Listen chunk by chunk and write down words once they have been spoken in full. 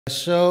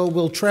So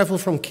we'll travel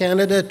from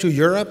Canada to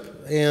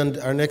Europe, and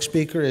our next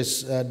speaker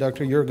is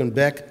Dr. Jurgen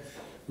Beck,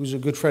 who's a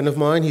good friend of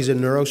mine. He's a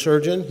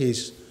neurosurgeon.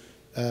 He's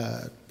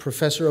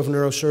professor of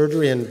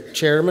neurosurgery and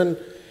chairman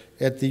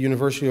at the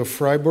University of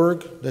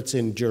Freiburg, that's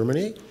in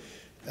Germany.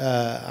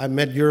 I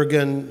met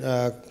Jurgen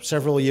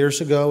several years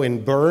ago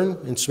in Bern,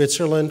 in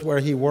Switzerland, where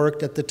he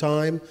worked at the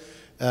time.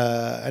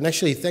 And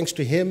actually, thanks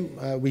to him,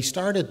 we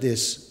started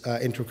this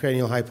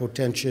Intracranial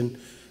Hypotension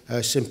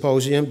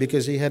Symposium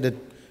because he had a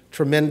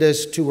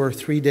tremendous 2 or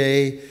 3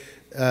 day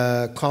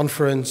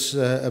conference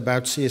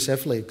about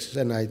CSF leaks,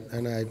 and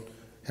I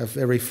have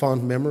very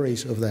fond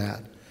memories of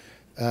that.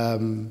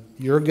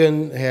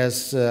 Jurgen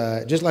has,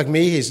 just like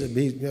me, he's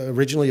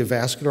originally a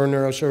vascular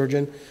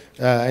neurosurgeon,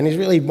 and he's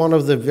really one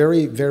of the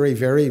very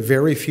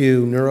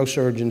few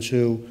neurosurgeons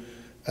who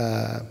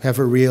have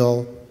a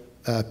real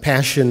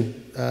passion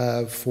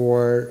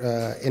for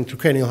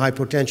intracranial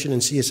hypotension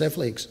and CSF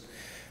leaks.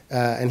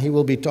 And he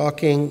will be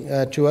talking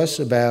to us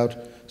about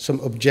some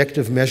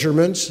objective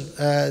measurements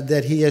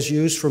that he has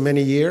used for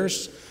many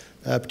years,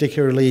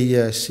 particularly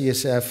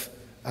CSF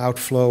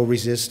outflow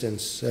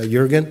resistance.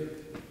 Jurgen?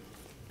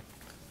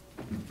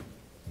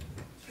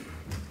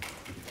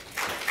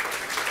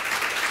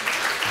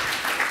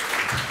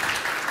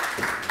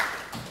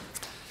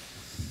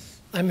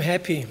 I'm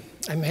happy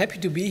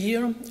to be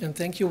here, and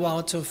thank you,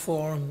 Wouter,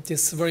 for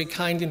this very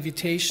kind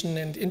invitation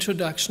and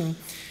introduction.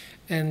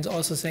 And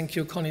also thank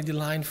you, Connie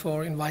DeLine,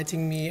 for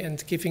inviting me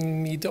and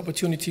giving me the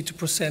opportunity to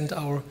present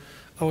our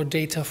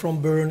data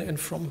from Bern and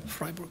from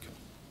Freiburg.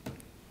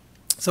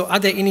 So are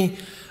there any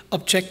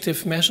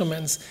objective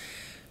measurements?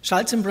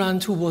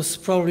 Schalzenbrand, who was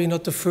probably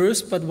not the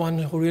first, but one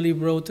who really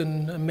wrote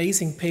an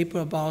amazing paper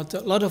about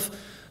a lot of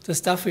the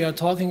stuff we are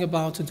talking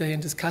about today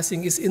and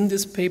discussing, is in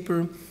this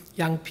paper.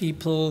 Young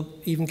people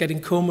even getting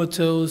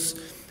comatose,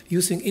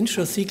 using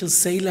intrathecal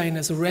saline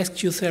as a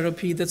rescue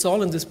therapy. That's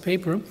all in this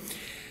paper.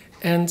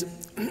 And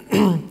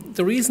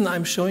the reason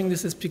I'm showing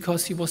this is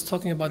because he was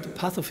talking about the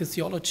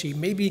pathophysiology.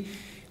 Maybe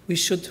we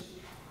should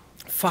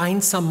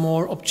find some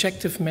more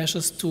objective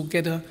measures to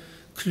get a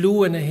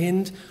clue and a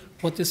hint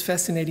what this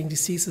fascinating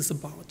disease is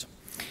about.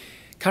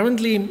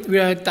 Currently, we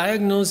are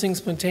diagnosing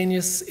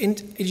spontaneous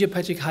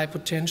idiopathic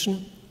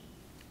hypotension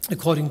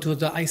according to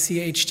the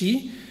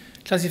ICHD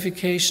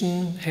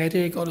classification,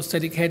 headache,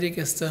 orthostatic headache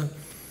as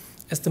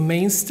the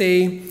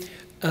mainstay,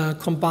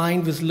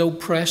 combined with low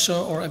pressure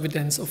or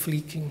evidence of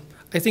leaking.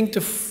 I think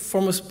the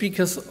former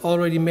speakers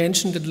already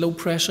mentioned that low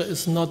pressure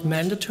is not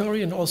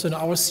mandatory, and also in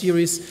our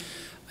series,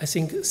 I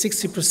think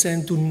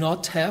 60% do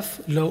not have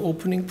low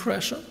opening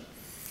pressure.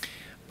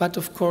 But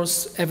of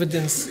course,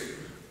 evidence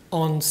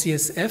on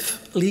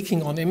CSF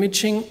leaking on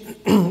imaging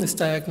is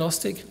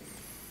diagnostic,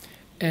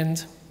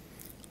 and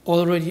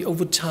already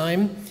over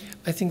time,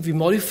 I think we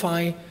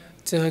modify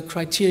the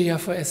criteria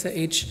for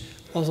SIH,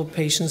 also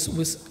patients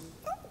with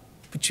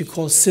which you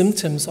call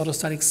symptoms,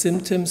 orthostatic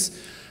symptoms,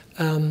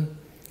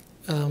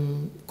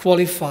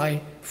 qualify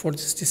for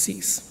this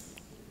disease.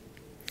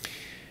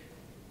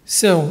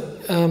 So,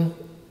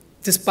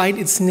 despite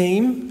its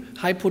name,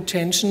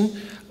 hypotension,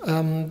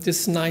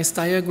 this nice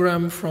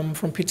diagram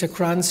from Peter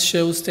Kranz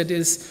shows that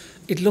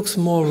it looks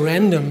more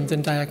random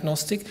than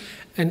diagnostic,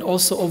 and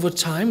also over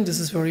time, this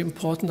is very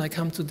important, I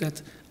come to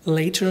that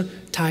later,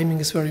 timing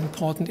is very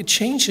important, it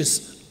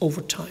changes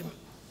over time.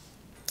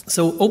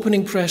 So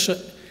opening pressure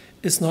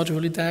is not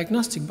really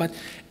diagnostic, but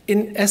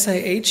in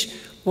SIH,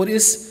 what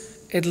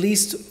is, at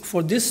least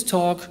for this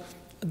talk,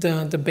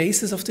 the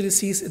basis of the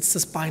disease, it's the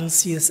spinal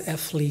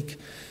CSF leak.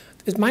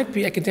 It might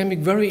be academic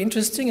very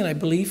interesting, and I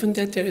believe in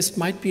that.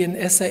 Might be an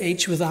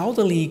SIH without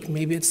a leak.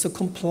 Maybe it's the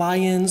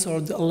compliance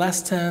or the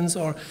elastance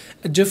or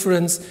a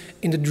difference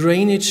in the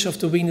drainage of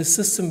the venous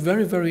system.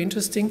 Very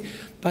interesting.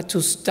 But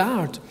to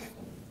start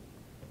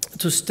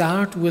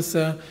with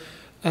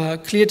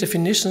clear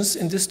definitions,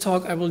 in this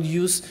talk I will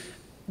use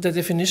the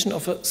definition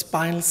of a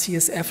spinal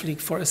CSF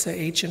leak for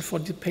SIH and for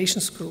the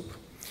patients group.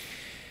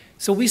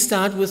 So we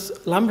start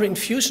with lumbar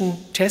infusion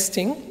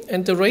testing,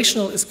 and the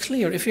rationale is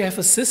clear. If you have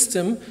a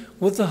system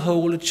with a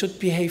hole, it should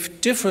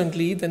behave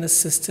differently than a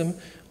system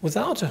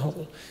without a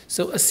hole.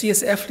 So a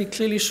CSF leak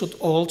clearly should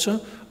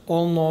alter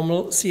all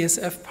normal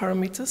CSF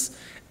parameters,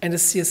 and a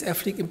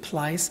CSF leak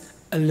implies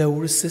a low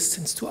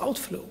resistance to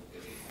outflow.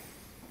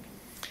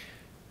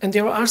 And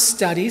there are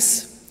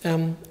studies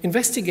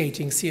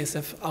investigating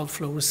CSF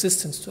outflow,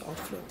 resistance to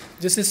outflow.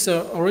 This is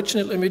the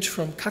original image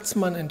from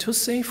Katzmann and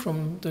Hussey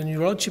from the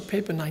neurology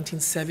paper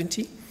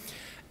 1970.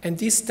 And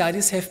these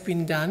studies have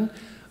been done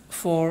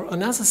for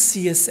another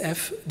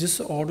CSF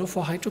disorder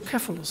for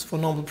hydrocephalus, for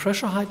normal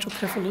pressure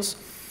hydrocephalus.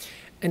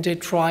 And they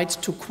tried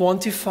to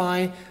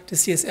quantify the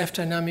CSF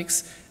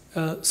dynamics,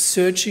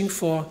 searching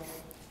for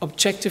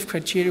objective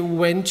criteria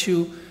when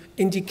to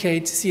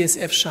indicate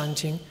CSF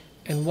shunting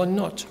and when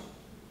not.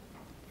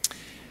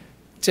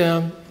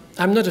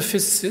 I'm not a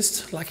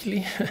physicist,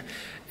 luckily,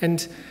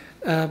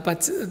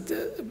 but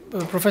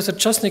Professor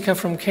Josnica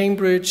from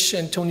Cambridge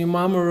and Tony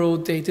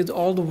Marmoreau, they did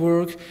all the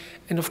work,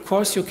 and of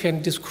course you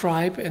can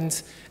describe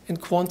and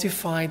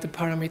quantify the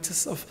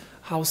parameters of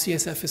how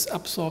CSF is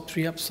absorbed,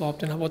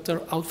 reabsorbed, and what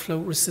their outflow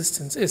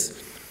resistance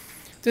is.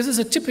 This is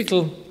a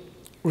typical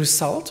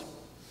result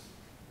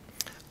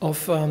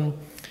of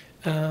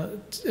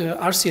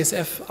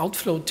RCSF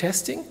outflow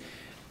testing.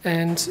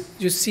 And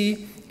you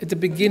see at the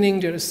beginning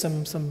there is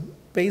some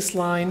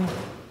baseline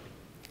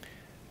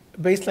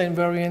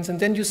variance, and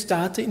then you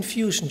start the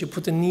infusion. You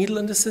put a needle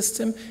in the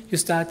system, you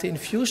start the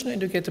infusion, and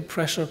you get a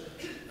pressure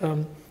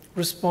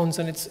response.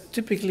 And it's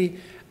typically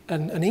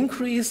an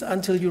increase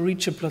until you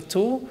reach a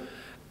plateau.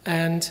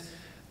 And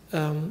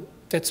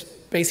that's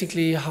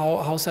basically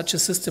how such a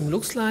system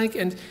looks like.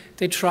 And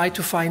they try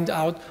to find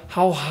out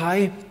how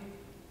high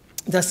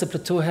does the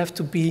plateau have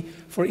to be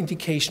for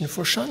indication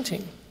for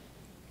shunting.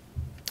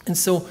 And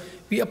so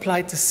we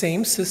applied the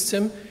same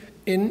system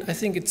in, I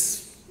think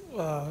it's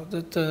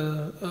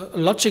the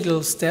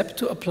logical step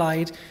to apply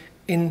it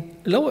in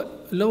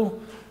low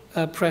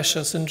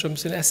pressure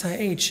syndromes in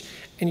SIH.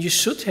 And you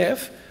should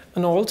have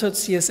an altered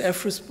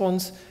CSF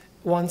response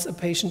once a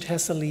patient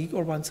has a leak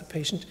or once a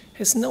patient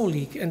has no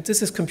leak. And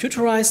this is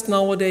computerized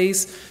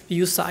nowadays. We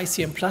use the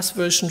ICM Plus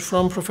version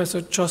from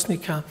Professor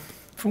Josnica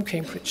from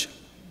Cambridge.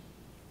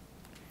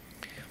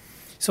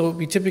 So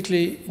we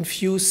typically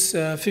infuse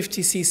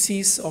 50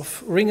 cc's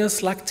of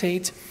Ringer's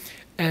lactate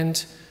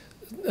and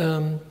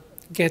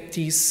get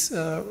these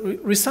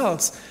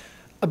results.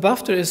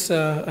 Above there is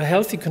a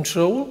healthy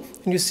control,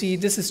 and you see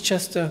this is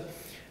just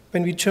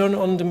when we turn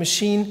on the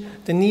machine,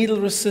 the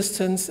needle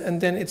resistance, and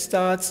then it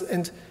starts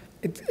and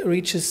it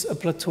reaches a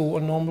plateau,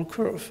 a normal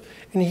curve.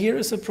 And here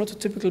is a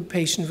prototypical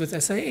patient with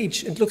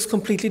SIH. It looks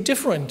completely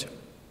different.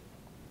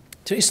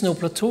 There is no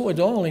plateau at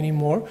all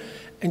anymore,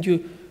 and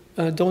you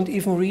don't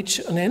even reach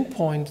an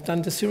endpoint.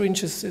 Then the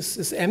syringe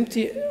is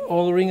empty,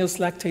 all Ringer's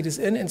lactate is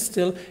in, and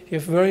still you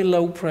have very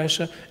low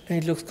pressure,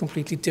 and it looks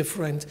completely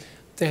different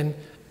than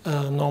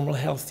normal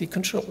healthy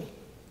control.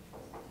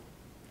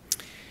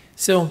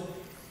 So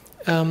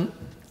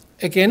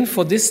again,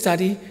 for this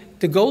study,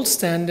 the gold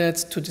standard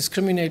to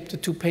discriminate the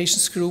two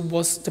patients group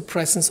was the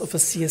presence of a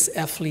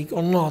CSF leak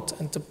or not,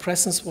 and the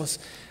presence was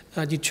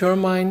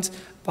determined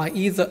by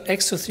either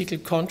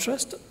extrathecal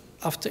contrast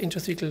after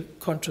intrathecal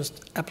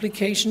contrast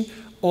application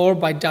or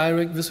by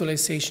direct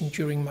visualization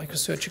during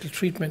microsurgical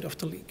treatment of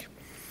the leak.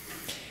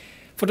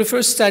 For the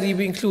first study,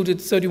 we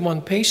included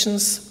 31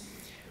 patients,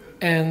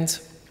 and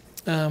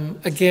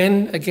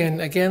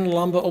again,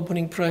 lumbar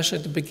opening pressure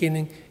at the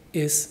beginning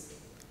is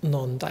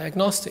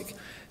non-diagnostic.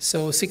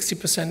 So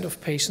 60%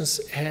 of patients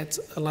had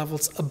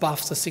levels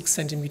above the 6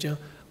 centimeter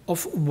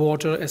of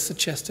water as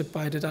suggested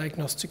by the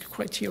diagnostic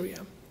criteria.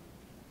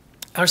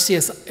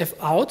 RCSF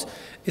out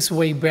is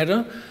way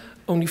better.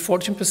 Only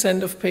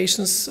 14% of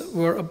patients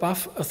were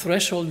above a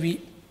threshold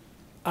we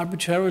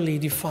arbitrarily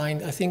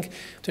defined. I think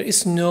there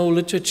is no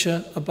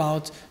literature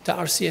about the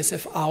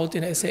RCSF out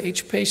in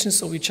SIH patients,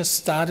 so we just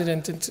started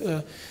and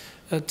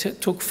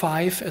took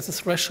 5 as a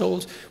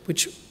threshold,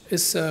 which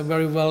is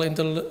very well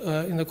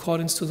in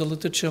accordance to the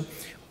literature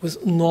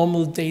with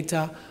normal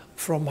data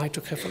from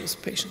hydrocephalus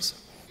patients.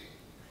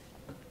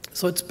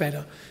 So it's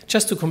better.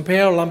 Just to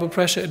compare, lumbar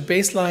pressure at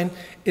baseline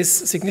is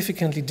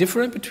significantly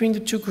different between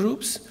the two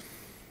groups.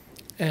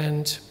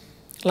 And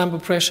lumbar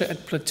pressure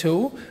at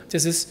plateau,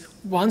 this is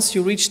once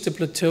you reach the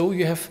plateau,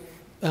 you have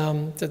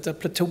the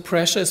plateau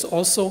pressure is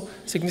also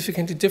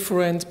significantly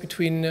different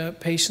between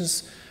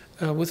patients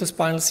with a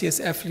spinal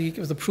CSF leak,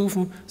 with a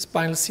proven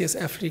spinal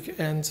CSF leak,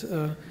 and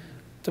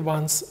the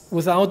ones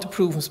without the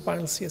proven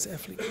spinal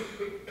CSF leak.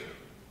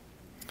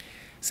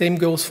 Same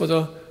goes for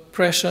the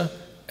pressure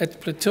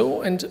at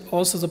plateau and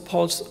also the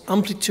pulse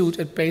amplitude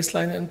at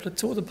baseline and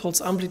plateau. The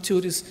pulse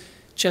amplitude is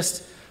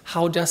just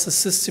how does the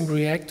system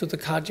react to the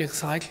cardiac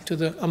cycle, to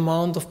the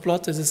amount of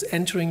blood that is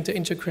entering the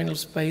intracranial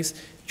space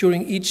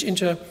during each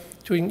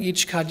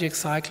cardiac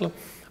cycle.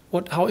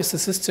 How is the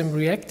system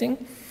reacting?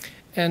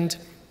 And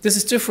this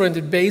is different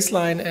at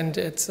baseline and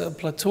at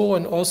plateau,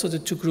 and also the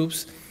two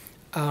groups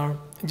are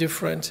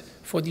different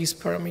for these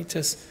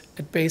parameters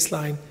at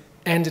baseline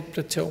and at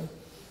plateau.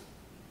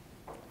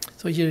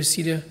 So here you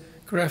see the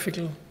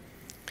graphical.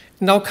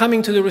 Now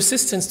coming to the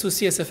resistance to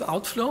CSF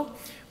outflow,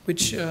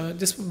 which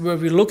this were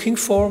we looking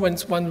for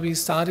when we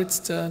started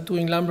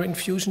doing lumbar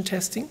infusion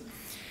testing.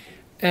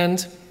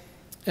 And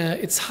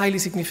it's highly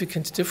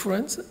significant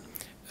difference.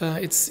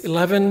 It's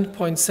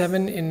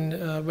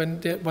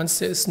 11.7 once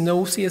there is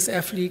no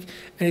CSF leak,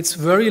 and it's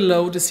very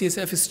low. The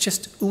CSF is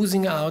just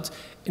oozing out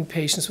in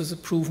patients with a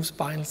proven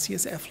spinal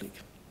CSF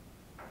leak.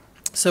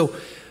 So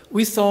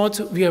we thought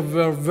we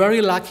were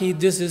very lucky.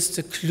 This is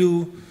the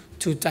clue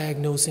to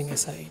diagnosing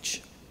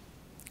SIH.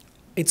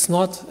 It's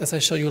not, as I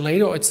show you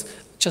later, it's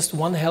just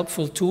one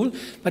helpful tool.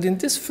 But in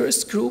this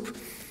first group,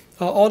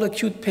 all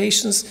acute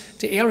patients,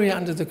 the area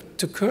under the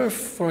curve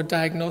for a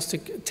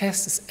diagnostic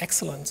test is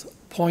excellent,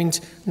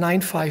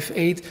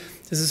 0.958.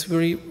 This is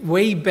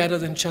way better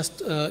than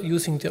just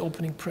using the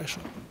opening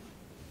pressure.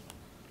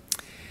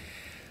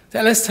 The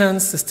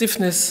elastance, the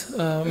stiffness,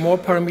 more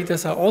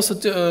parameters are also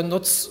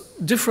not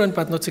different,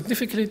 but not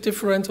significantly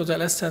different. So the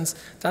elastance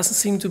doesn't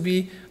seem to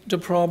be the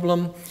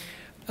problem.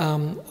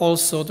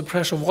 Also the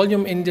pressure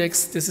volume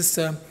index, this is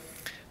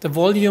the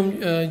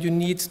volume you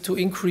need to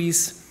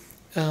increase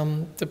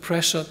the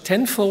pressure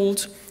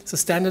tenfold. It's a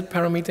standard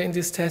parameter in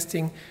this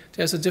testing.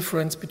 There's a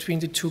difference between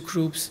the two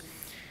groups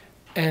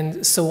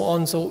and so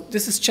on. So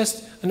this is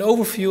just an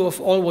overview of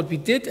all what we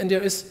did, and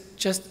there is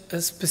just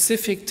a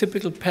specific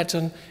typical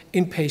pattern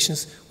in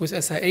patients with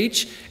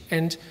SIH,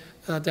 and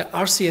the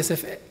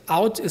RCSF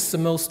out is the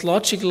most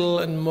logical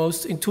and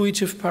most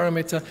intuitive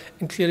parameter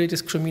and clearly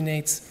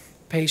discriminates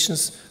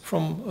patients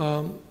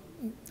from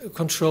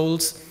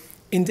controls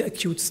in the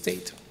acute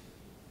state.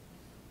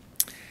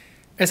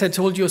 As I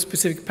told you, a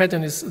specific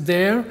pattern is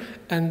there,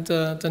 and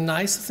the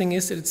nice thing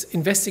is that it's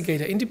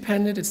investigator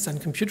independent, it's done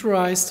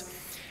computerized,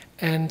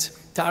 and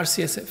the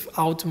RCSF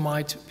out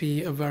might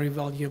be a very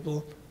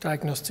valuable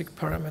diagnostic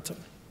parameter,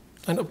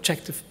 an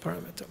objective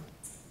parameter.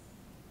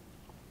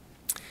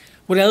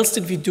 What else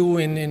did we do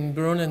in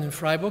Bern and in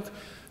Freiburg?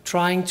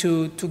 Trying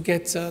to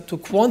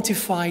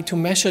quantify, to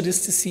measure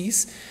this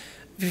disease,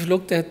 we've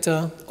looked at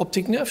the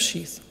optic nerve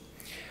sheath.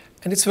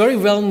 And it's very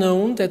well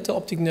known that the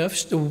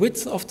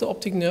width of the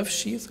optic nerve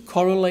sheath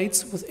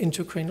correlates with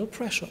intracranial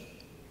pressure.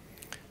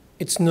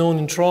 It's known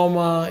in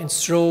trauma, in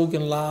stroke,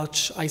 in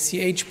large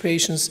ICH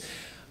patients.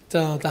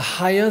 The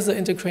higher the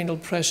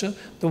intracranial pressure,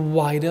 the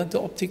wider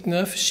the optic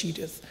nerve sheath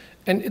is.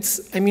 And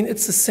it's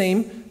the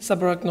same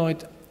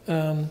subarachnoid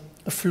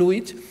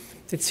fluid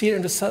that's here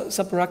in the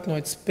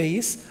subarachnoid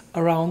space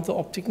around the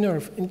optic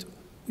nerve. And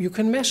you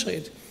can measure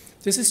it.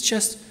 This is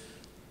just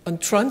a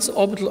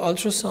transorbital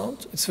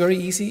ultrasound. It's very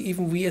easy.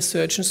 Even we as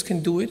surgeons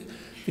can do it.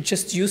 We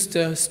just used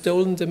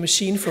the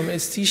machine from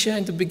anesthesia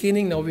in the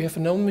beginning. Now we have a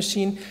known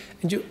machine,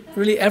 and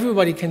really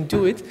everybody can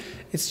do it.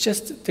 It's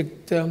just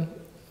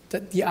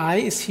the eye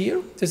is here.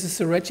 This is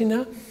the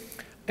retina,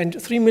 and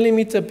 3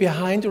 millimeters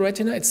behind the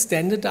retina, it's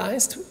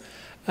standardized.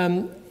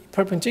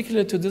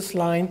 Perpendicular to this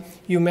line,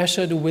 you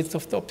measure the width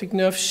of the optic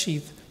nerve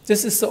sheath.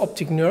 This is the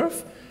optic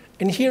nerve,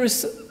 and here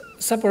is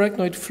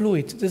subarachnoid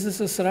fluid. This is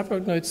the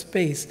subarachnoid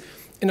space.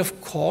 And of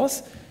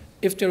course,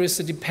 if there is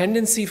a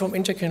dependency from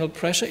intracranial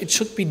pressure, it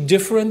should be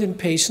different in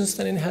patients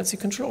than in healthy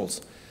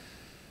controls.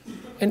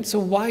 And so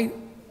why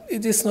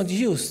it is not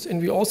used? And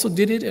we also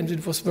did it, and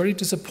it was very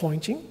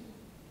disappointing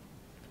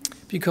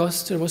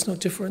because there was no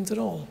difference at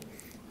all.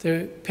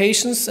 The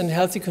patients and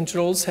healthy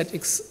controls had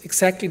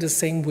exactly the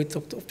same width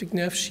of the optic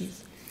nerve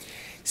sheath.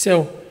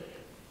 So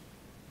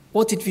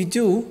what did we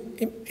do?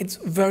 It's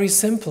very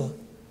simple.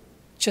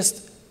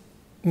 Just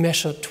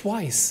measure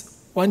twice.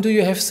 When do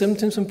you have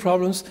symptoms and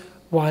problems?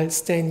 While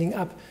standing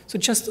up. So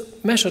just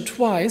measure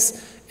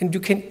twice, and you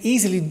can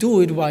easily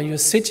do it while you're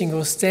sitting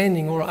or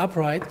standing or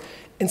upright,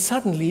 and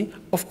suddenly,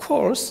 of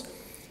course,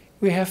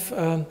 we have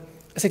a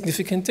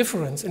significant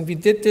difference. And we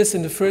did this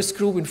in the first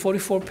group in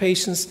 44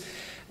 patients,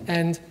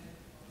 and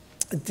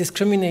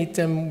discriminate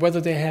them whether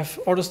they have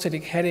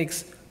orthostatic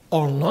headaches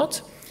or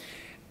not.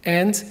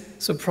 And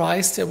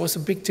surprised, there was a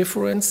big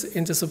difference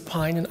in the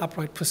supine and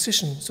upright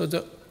position. So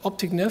the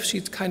optic nerve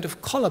sheath kind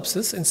of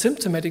collapses in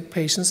symptomatic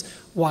patients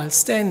while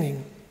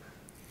standing.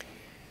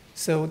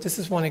 So this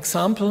is one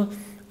example,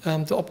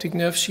 the optic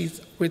nerve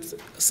sheath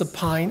with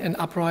supine and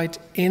upright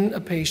in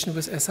a patient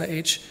with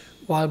SIH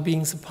while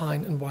being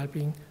supine and while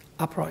being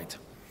upright.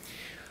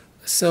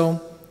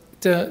 So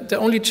the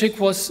only trick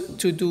was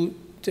to do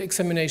the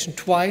examination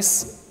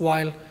twice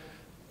while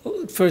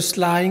first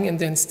lying and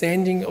then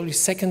standing, only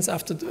seconds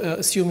after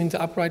assuming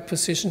the upright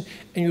position,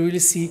 and you really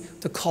see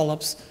the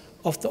collapse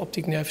of the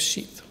optic nerve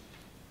sheath.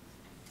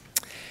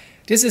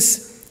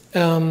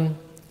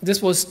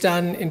 This was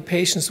done in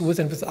patients with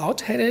and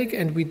without headache,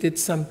 and we did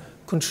some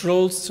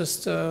controls,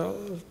 just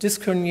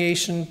disc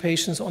herniation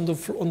patients on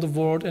the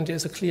ward, and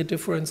there's a clear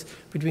difference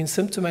between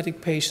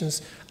symptomatic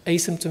patients,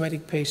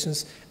 asymptomatic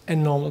patients,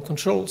 and normal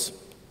controls.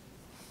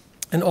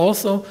 And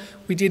also,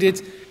 we did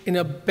it in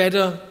a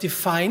better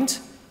defined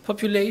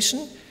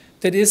population,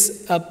 that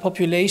is a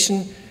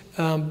population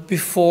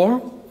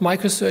before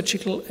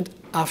microsurgical and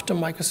after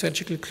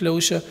microsurgical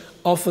closure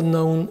of a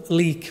known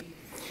leak.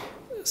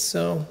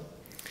 So,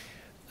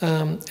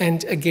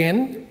 and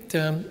again,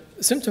 the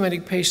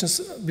symptomatic patients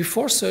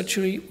before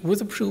surgery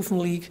with a proven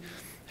leak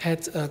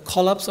had a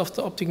collapse of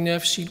the optic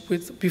nerve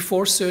sheath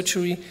before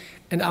surgery,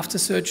 and after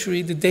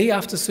surgery, the day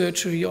after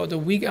surgery or the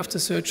week after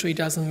surgery,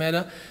 doesn't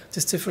matter.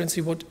 This difference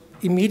would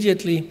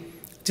immediately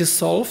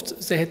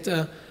dissolved. They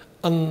had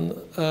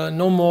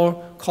no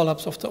more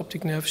collapse of the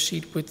optic nerve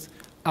sheath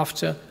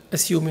after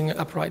assuming an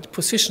upright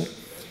position.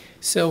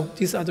 So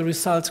these are the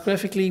results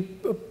graphically.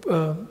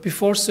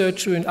 Before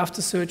surgery and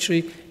after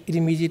surgery, it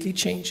immediately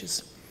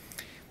changes.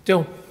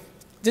 So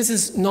this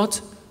is not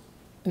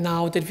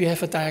now that we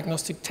have a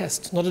diagnostic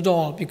test, not at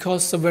all,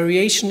 because the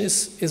variation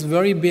is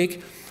very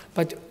big.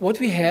 But what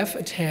we have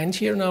at hand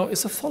here now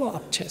is a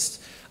follow-up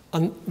test,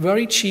 a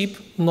very cheap,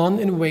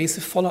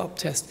 non-invasive follow-up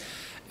test.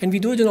 And we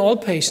do it in all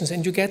patients,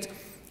 and you get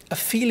a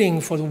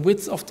feeling for the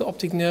width of the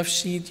optic nerve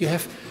sheath.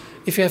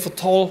 If you have a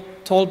tall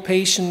tall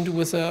patient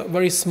with a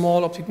very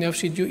small optic nerve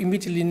sheet, you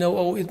immediately know,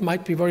 oh, it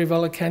might be very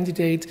well a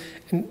candidate,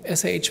 and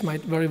SIH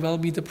might very well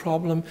be the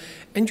problem.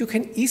 And you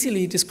can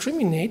easily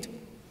discriminate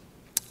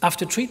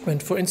after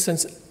treatment, for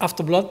instance,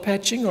 after blood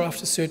patching or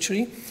after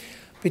surgery,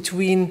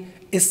 between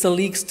is the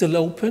leak still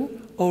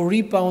open or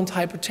rebound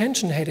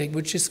hypertension headache,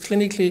 which is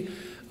clinically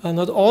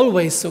not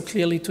always so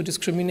clearly to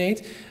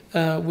discriminate.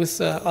 With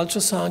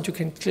ultrasound, you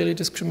can clearly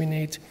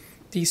discriminate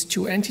these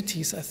two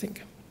entities, I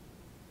think.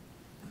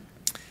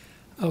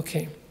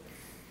 Okay,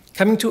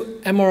 coming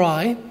to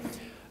MRI,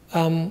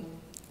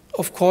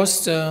 of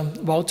course,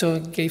 Wouter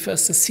gave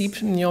us the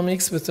SEEP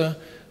mnemonics with the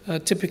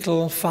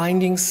typical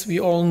findings we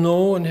all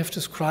know and have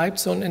described.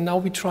 So, and now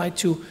we try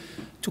to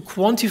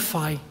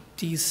quantify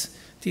these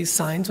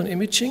signs on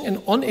imaging.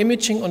 And on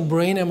imaging on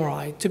brain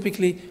MRI,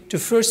 typically the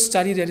first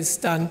study that is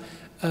done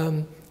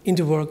in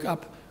the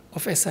workup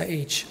of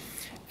SIH.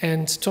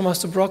 And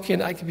Thomas Dobrocki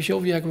and Eike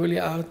Bichowiak really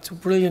are two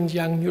brilliant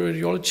young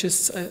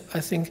neuroradiologists.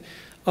 I think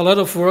a lot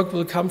of work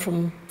will come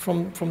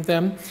from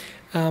them.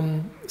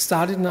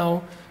 Started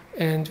now,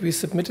 and we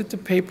submitted the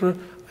paper.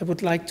 I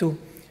would like to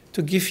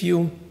give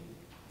you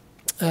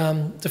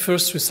the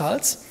first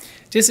results.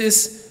 This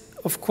is,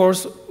 of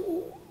course,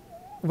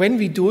 when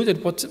we do it,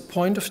 at what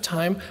point of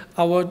time,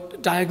 our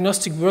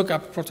diagnostic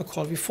workup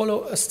protocol. We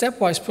follow a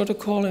stepwise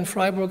protocol in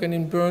Freiburg and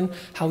in Bern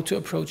how to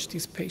approach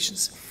these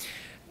patients.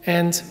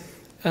 And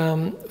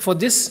for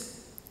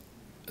this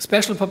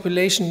special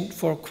population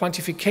for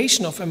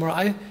quantification of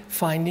MRI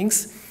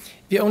findings,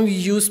 we only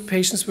use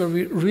patients where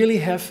we really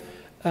have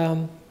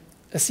a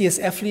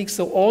CSF leak.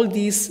 So all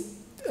these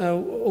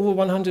over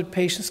 100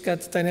 patients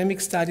got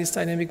dynamic studies,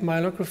 dynamic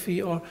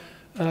myelography or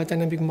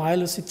dynamic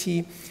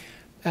myelo-CT.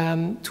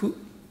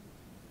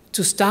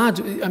 To start,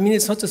 I mean,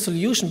 it's not a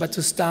solution, but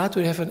to start,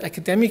 we have an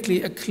academically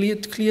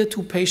clear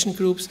two patient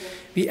groups.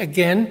 We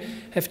again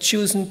have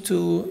chosen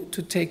to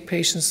take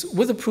patients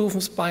with a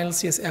proven spinal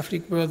CSF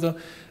leak, where the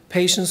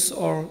patients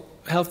or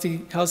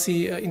healthy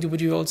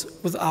individuals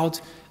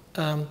without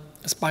a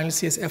spinal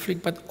CSF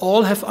leak, but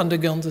all have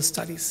undergone the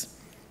studies.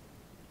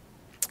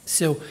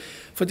 So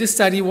for this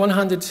study,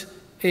 100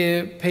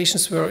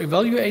 patients were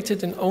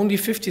evaluated, and only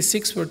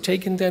 56 were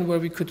taken then where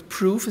we could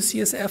prove a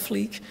CSF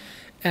leak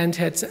and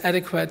had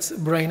adequate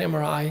brain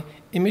MRI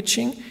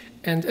imaging,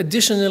 and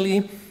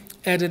additionally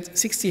added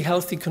 60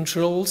 healthy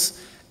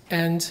controls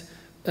and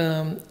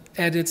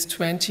added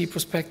 20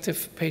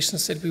 prospective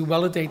patients that we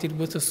validated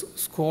with a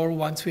score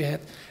once we had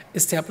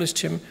established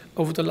him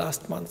over the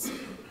last month.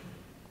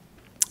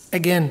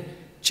 Again,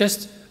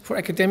 just for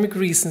academic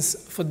reasons,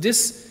 for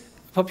this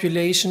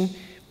population,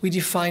 we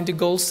defined the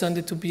gold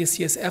standard to be a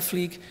CSF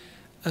leak,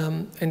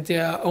 and they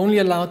are only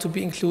allowed to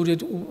be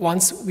included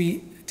once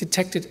we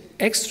detected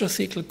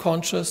extrathecal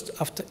contrast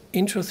after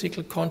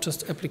intrathecal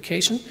contrast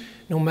application,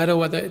 no matter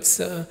whether it's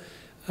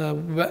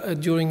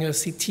during a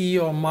CT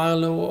or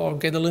myelo or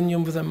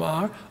gadolinium with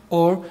MR,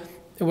 or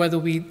whether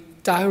we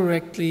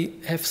directly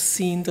have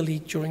seen the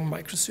leak during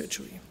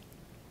microsurgery.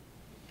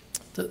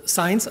 The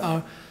signs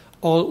are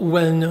all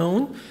well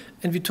known,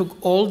 and we took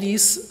all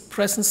these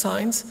present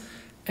signs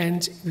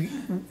and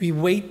we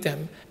weighed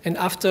them. And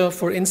after,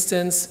 for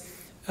instance,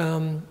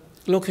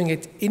 looking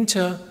at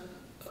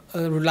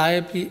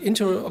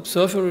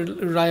inter-observer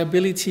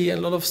reliability and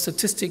a lot of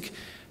statistic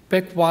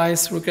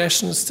backwise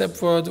regression,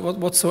 stepward,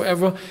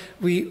 whatsoever,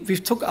 we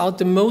took out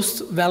the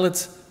most valid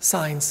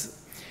signs.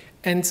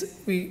 And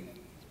we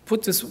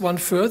put this one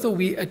further,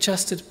 we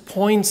adjusted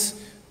points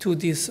to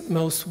these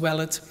most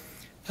valid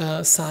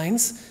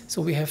signs.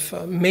 So we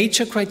have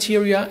major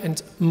criteria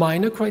and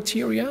minor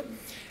criteria.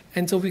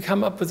 And so we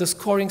come up with a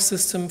scoring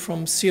system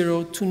from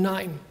 0 to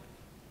 9.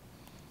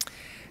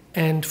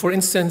 And for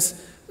instance,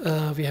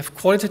 we have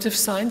qualitative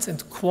signs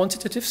and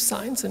quantitative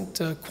signs.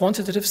 And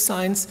quantitative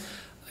signs,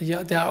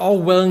 yeah, they are all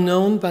well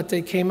known, but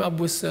they came up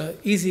with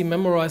easy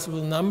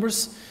memorizable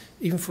numbers.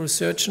 Even for a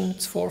surgeon,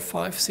 it's 4,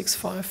 5, 6,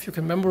 5. You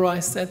can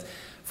memorize that.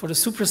 For the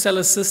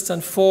suprasellar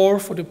cistern, 4.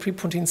 For the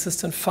prepontine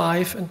cistern,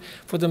 5. And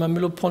for the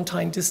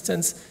mammagopontine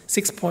distance,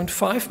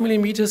 6.5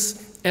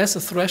 millimeters as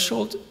a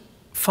threshold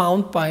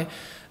found by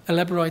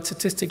elaborate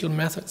statistical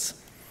methods.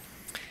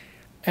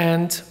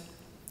 And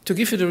to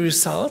give you the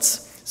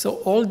results, so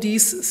all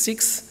these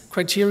 6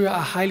 criteria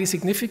are highly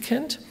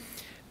significant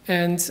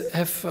and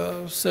have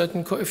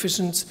certain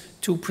coefficients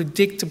to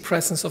predict the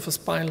presence of a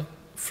spinal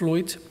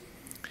fluid.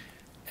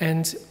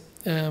 And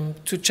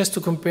just to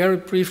compare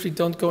it briefly,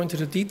 don't go into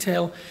the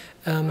detail,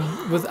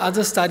 with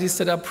other studies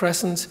that are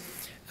present,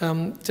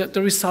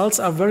 the results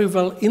are very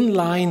well in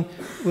line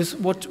with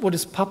what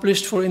is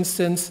published, for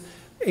instance,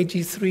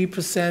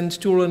 83%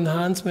 dural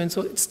enhancement,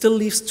 so it still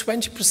leaves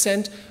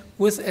 20%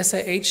 with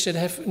SIH that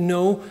have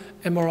no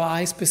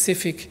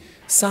MRI-specific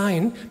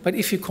sign. But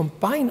if you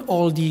combine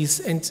all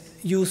these and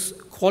use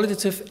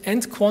qualitative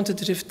and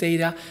quantitative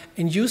data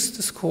and use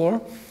the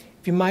score,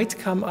 we might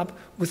come up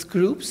with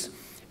groups.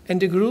 And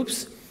the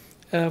groups,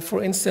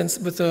 for instance,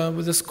 with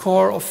a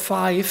score of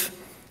 5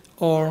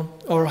 or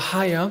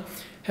higher,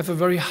 have a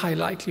very high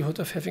likelihood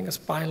of having a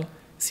spinal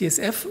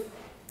CSF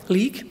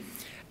leak.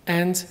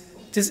 And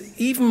this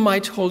even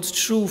might hold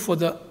true for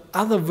the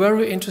other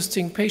very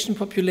interesting patient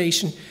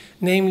population,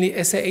 namely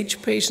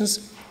SIH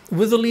patients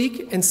with a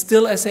leak and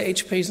still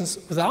SIH patients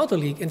without a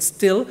leak, and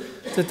still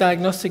the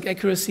diagnostic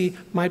accuracy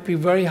might be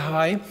very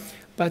high.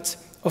 But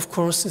of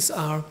course, these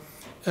are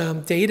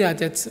data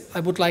that I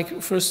would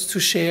like first to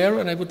share,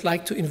 and I would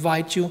like to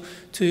invite you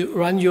to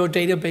run your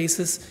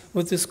databases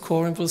with this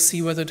score, and we'll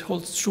see whether it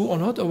holds true or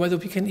not, or whether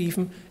we can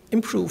even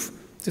improve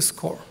the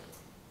score.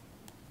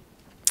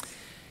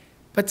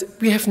 But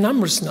we have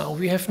numbers now.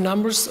 We have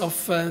numbers of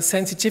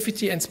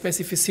sensitivity and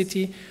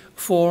specificity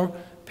for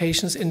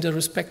patients in the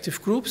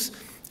respective groups.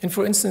 And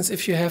for instance,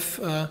 if you have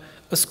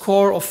a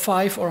score of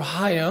 5 or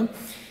higher,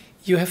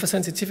 you have a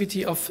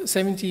sensitivity of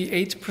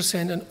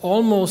 78% and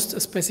almost a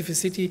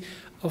specificity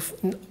of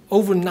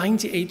over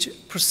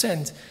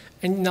 98%.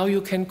 And now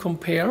you can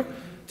compare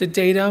the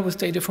data with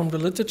data from the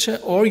literature,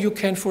 or you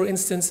can, for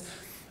instance,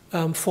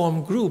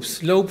 form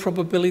groups, low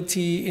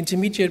probability,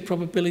 intermediate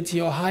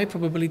probability, or high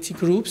probability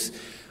groups,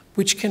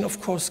 which can, of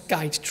course,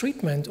 guide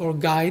treatment or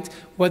guide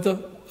whether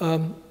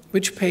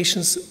which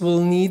patients will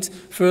need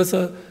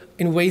further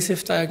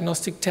invasive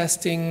diagnostic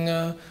testing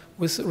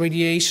with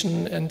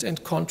radiation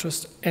and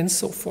contrast and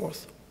so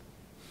forth.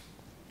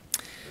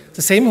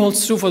 The same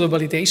holds true for the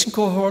validation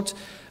cohort.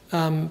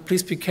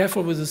 Please be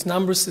careful with these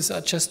numbers.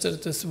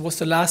 This was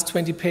the last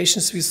 20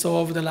 patients we saw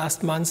over the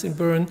last months in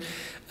Bern,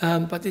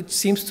 but it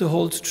seems to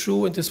hold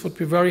true, and this would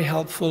be very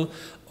helpful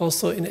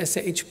also in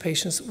SIH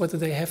patients, whether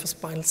they have a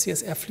spinal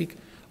CSF leak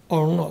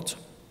or not.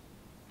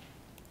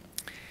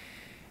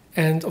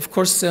 And of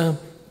course, the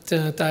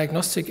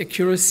diagnostic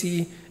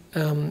accuracy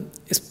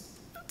is,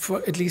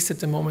 for at least at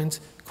the moment,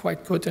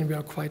 quite good, and we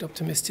are quite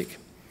optimistic.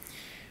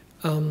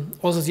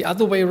 Also, the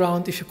other way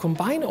around, if you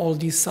combine all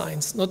these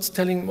signs, not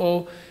telling,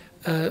 oh,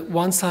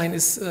 one sign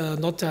is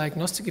not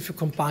diagnostic, if you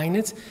combine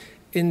it,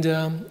 in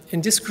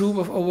this group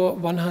of over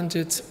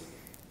 100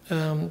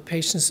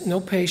 patients, no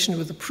patient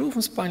with a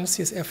proven spinal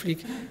CSF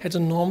leak had a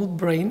normal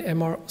brain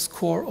MR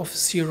score of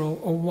 0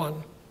 or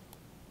 1.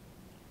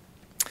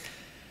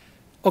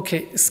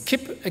 Okay,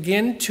 skip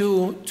again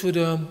to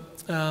the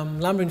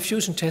lumbar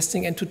infusion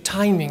testing and to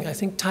timing. I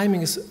think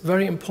timing is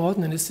very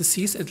important in this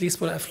disease, at least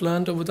what I've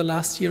learned over the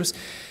last years,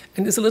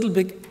 and is a little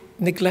bit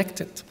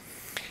neglected.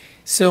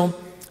 So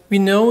we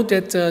know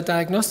that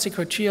diagnostic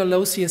criteria,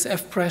 low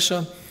CSF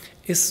pressure,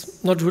 is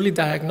not really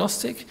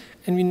diagnostic,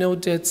 and we know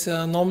that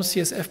normal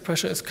CSF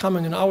pressure is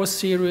common in our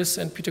series,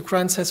 and Peter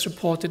Kranz has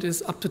reported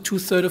is up to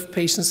 2/3 of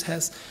patients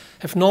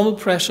have normal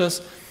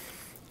pressures,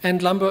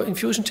 and lumbar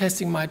infusion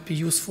testing might be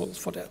useful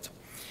for that.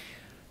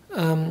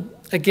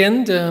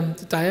 Again, the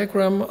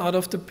diagram out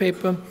of the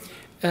paper,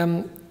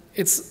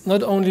 it's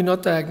not only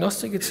not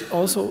diagnostic,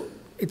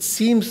 it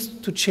seems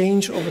to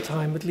change over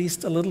time, at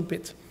least a little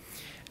bit.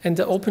 And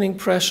the opening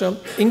pressure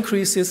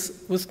increases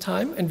with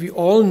time, and we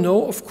all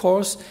know, of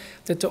course,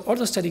 that the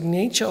orthostatic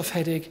nature of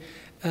headache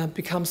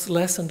becomes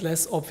less and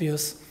less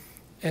obvious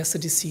as the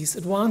disease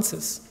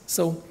advances.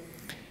 So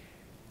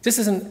this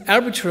is an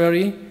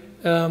arbitrary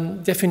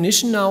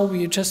definition now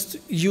we just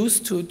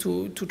used to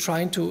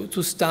trying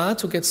to start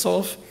to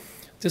solve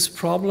this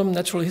problem,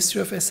 natural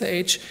history of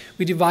SIH.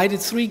 We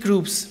divided 3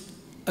 groups.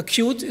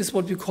 Acute is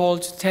what we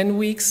called 10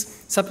 weeks,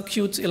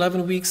 subacute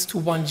 11 weeks to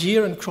 1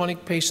 year, and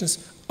chronic patients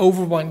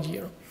over 1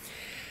 year.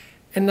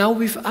 And now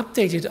we've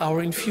updated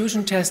our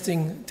infusion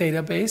testing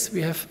database.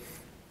 We have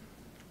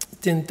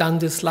done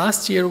this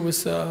last year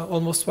with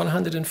almost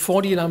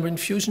 140 lumbar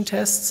infusion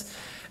tests.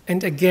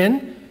 And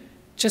again,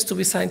 just to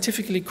be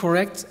scientifically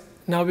correct,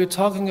 now we're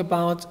talking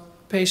about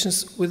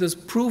patients with a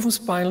proven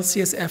spinal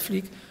CSF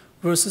leak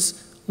versus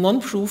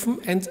non-proven,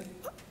 and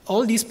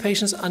all these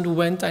patients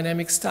underwent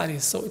dynamic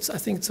studies. So I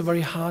think it's a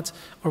very hard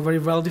or very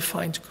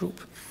well-defined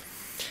group.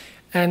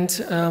 And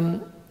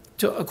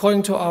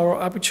according to our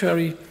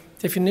arbitrary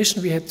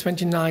definition, we had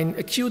 29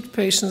 acute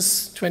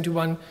patients,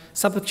 21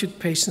 subacute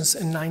patients,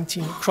 and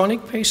 19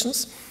 chronic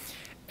patients,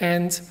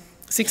 and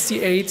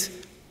 68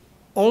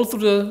 all through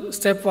the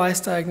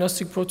stepwise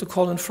diagnostic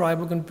protocol in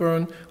Freiburg and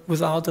Bern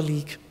without a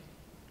leak.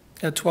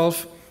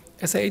 12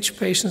 SIH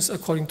patients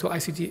according to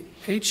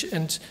ICD-H,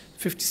 and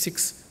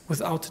 56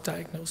 without a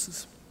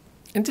diagnosis.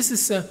 And this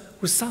is a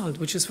result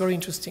which is very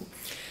interesting.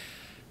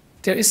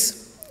 There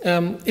is,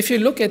 if you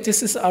look at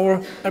this, is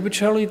our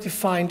arbitrarily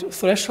defined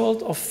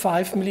threshold of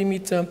 5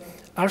 millimeter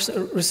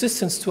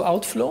resistance to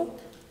outflow.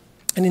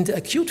 And in the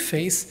acute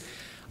phase,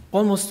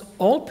 almost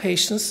all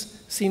patients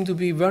seem to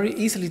be very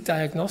easily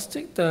diagnosed.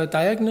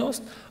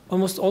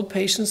 Almost all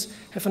patients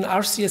have an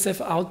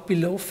RCSF out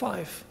below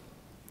 5.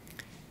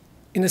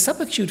 In the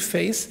subacute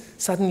phase,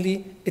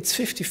 suddenly it's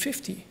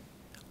 50-50.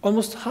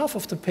 Almost half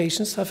of the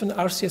patients have an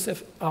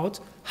RCSF out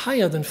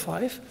higher than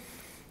 5.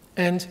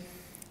 And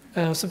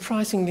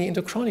surprisingly, in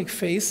the chronic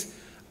phase,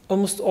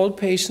 almost all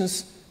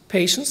patients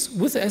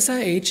with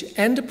SIH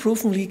and a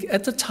proven leak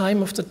at the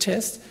time of the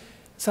test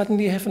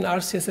suddenly have an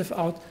RCSF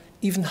out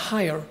even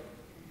higher.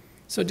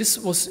 So this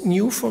was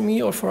new for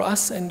me or for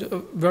us, and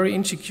very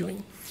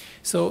intriguing.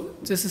 So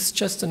this is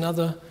just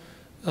another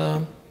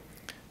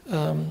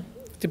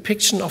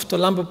depiction of the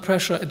lumbar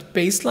pressure at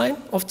baseline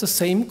of the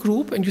same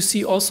group. And you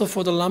see also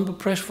for the lumbar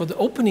pressure, for the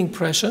opening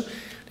pressure,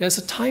 there's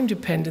a time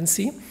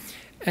dependency.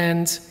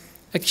 And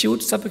acute,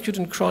 subacute,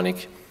 and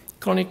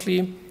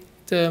chronically,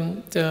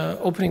 the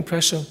opening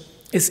pressure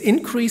is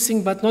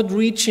increasing but not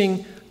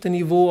reaching the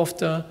niveau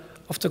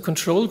of the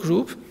control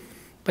group.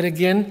 But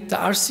again, the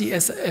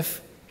RCSF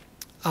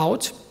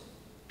out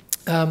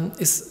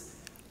is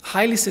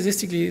highly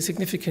statistically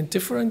significant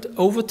different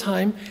over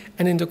time,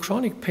 and in the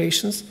chronic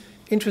patients,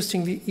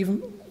 interestingly,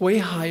 even way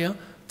higher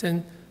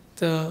than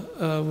the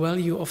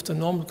value of the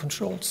normal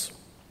controls.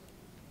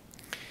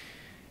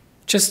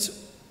 Just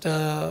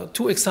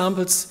two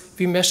examples,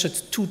 we measured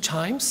 2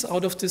 times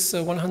out of this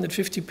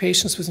 150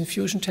 patients with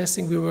infusion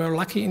testing. We were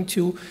lucky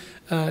into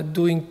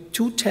doing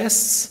 2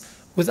 tests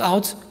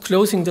without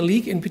closing the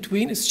leak in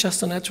between. It's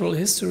just a natural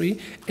history.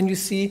 And you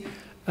see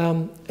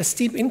a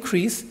steep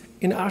increase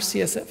in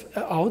RCSF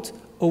out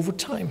over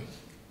time.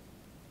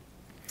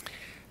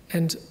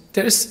 And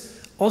there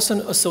is also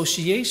an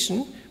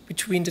association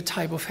between the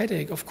type of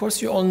headache. Of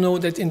course, you all know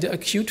that in the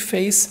acute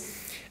phase,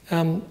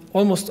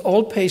 almost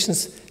all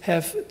patients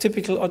have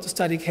typical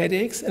orthostatic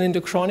headaches, and in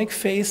the chronic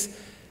phase,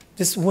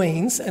 this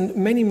wanes, and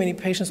many, many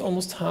patients,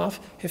 almost half,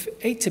 have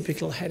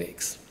atypical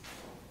headaches.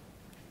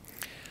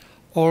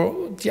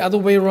 Or the other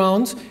way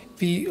around,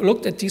 we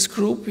looked at this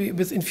group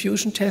with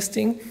infusion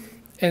testing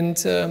and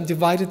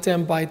divided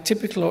them by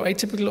typical or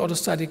atypical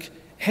orthostatic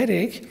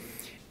headache,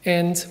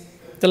 and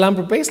the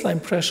lumbar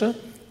baseline pressure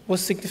was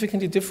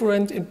significantly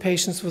different in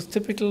patients with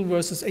typical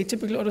versus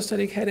atypical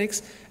orthostatic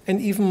headaches,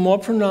 and even more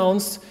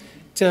pronounced,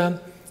 the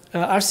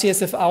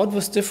RCSF out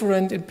was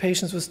different in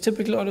patients with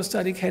typical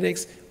orthostatic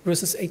headaches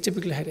versus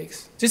atypical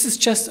headaches. This is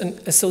just an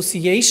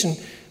association.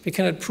 We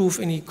cannot prove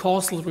any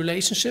causal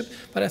relationship,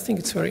 but I think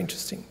it's very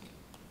interesting.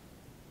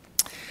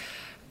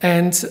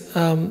 And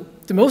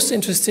the most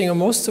interesting or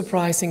most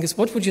surprising is,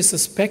 what would you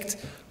suspect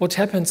what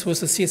happens with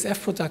the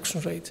CSF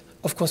production rate?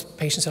 Of course,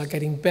 patients are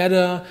getting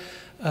better.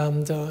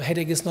 The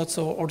headache is not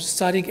so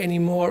orthostatic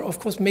anymore. Of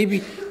course, maybe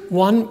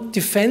one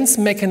defense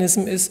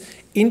mechanism is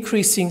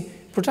increasing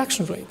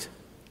production rate.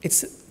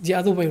 It's the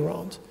other way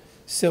around.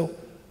 So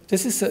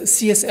this is a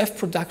CSF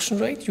production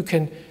rate. You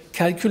can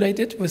calculate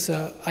it with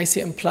a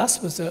ICM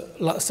Plus, with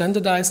a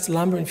standardized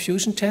lumbar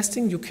infusion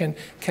testing. You can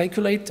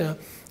calculate the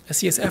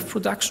CSF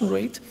production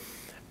rate,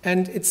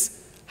 and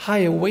it's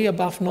higher, way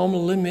above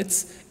normal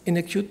limits in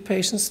acute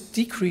patients,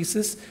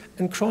 decreases,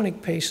 and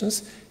chronic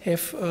patients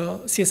have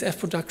CSF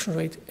production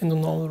rate in the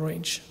normal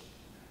range.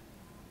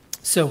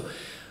 So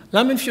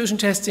lumbar infusion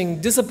testing,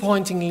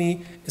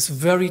 disappointingly, is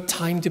very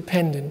time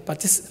dependent, but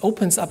this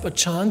opens up a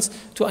chance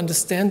to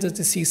understand the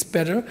disease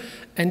better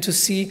and to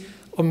see,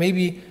 or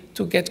maybe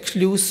to get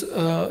clues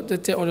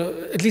that there, or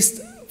at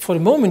least for the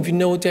moment, we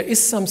know there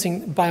is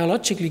something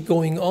biologically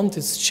going on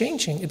that's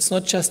changing. It's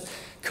not just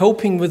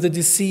coping with the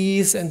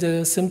disease and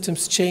the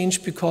symptoms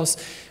change because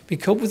we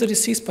cope with the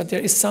disease, but there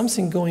is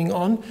something going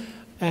on,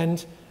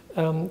 and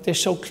they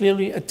show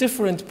clearly a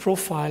different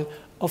profile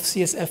of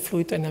CSF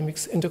fluid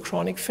dynamics in the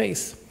chronic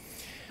phase.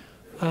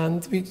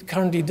 And we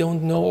currently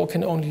don't know, or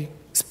can only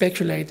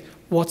speculate,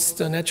 what's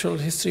the natural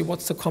history,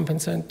 what's the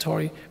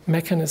compensatory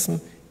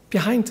mechanism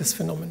behind this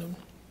phenomenon.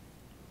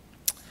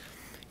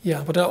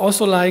 Yeah, what I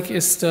also like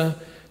is the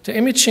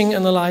imaging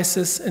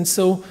analysis, and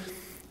so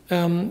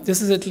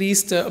this is at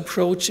least the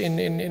approach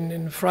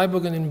in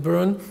Freiburg and in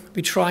Bern.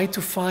 We try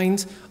to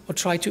find or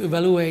try to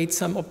evaluate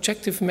some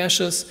objective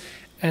measures,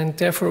 and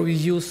therefore we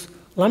use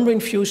lumbar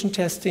infusion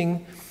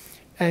testing,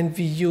 and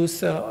we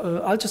use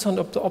ultrasound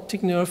of the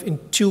optic nerve in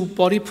 2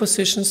 body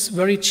positions,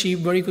 very cheap,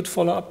 very good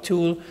follow-up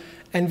tool,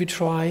 and we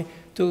try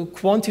to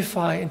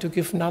quantify and to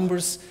give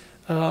numbers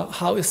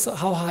how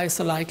high is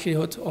the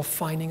likelihood of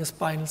finding a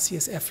spinal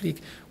CSF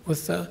leak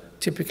with a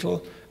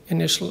typical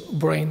initial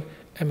brain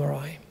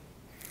MRI.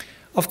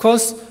 Of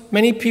course,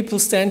 many people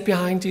stand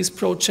behind these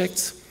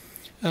projects.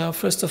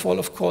 First of all,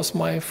 of course,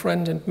 my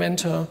friend and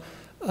mentor,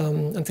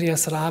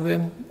 Andreas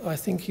Rabe. I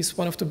think he's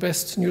one of the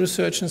best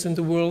neurosurgeons in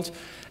the world.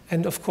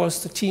 And of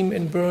course, the team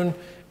in Bern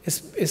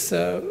is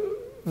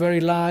very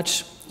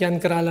large. Jan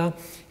Gralla,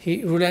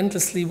 he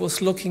relentlessly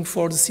was looking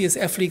for the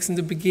CSF leaks in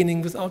the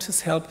beginning. Without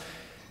his help,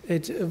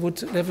 it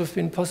would never have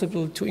been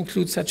possible to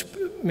include such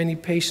many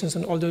patients,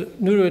 and all the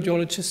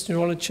neuroradiologists,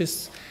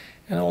 neurologists,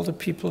 and all the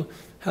people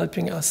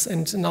helping us.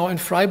 And now in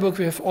Freiburg,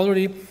 we have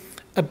already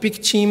a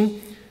big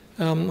team.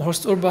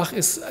 Horst Urbach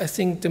is, I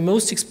think, the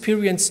most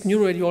experienced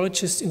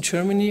neuroradiologist in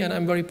Germany, and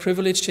I'm very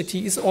privileged that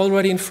he is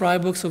already in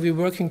Freiburg, so we're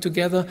working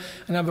together,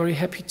 and I'm very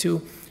happy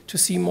to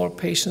see more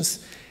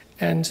patients,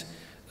 and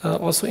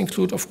also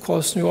include, of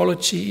course,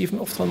 neurology, even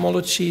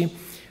ophthalmology,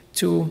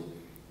 to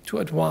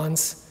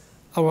advance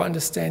our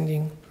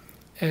understanding.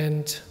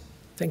 And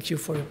thank you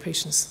for your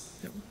patience.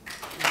 Yeah.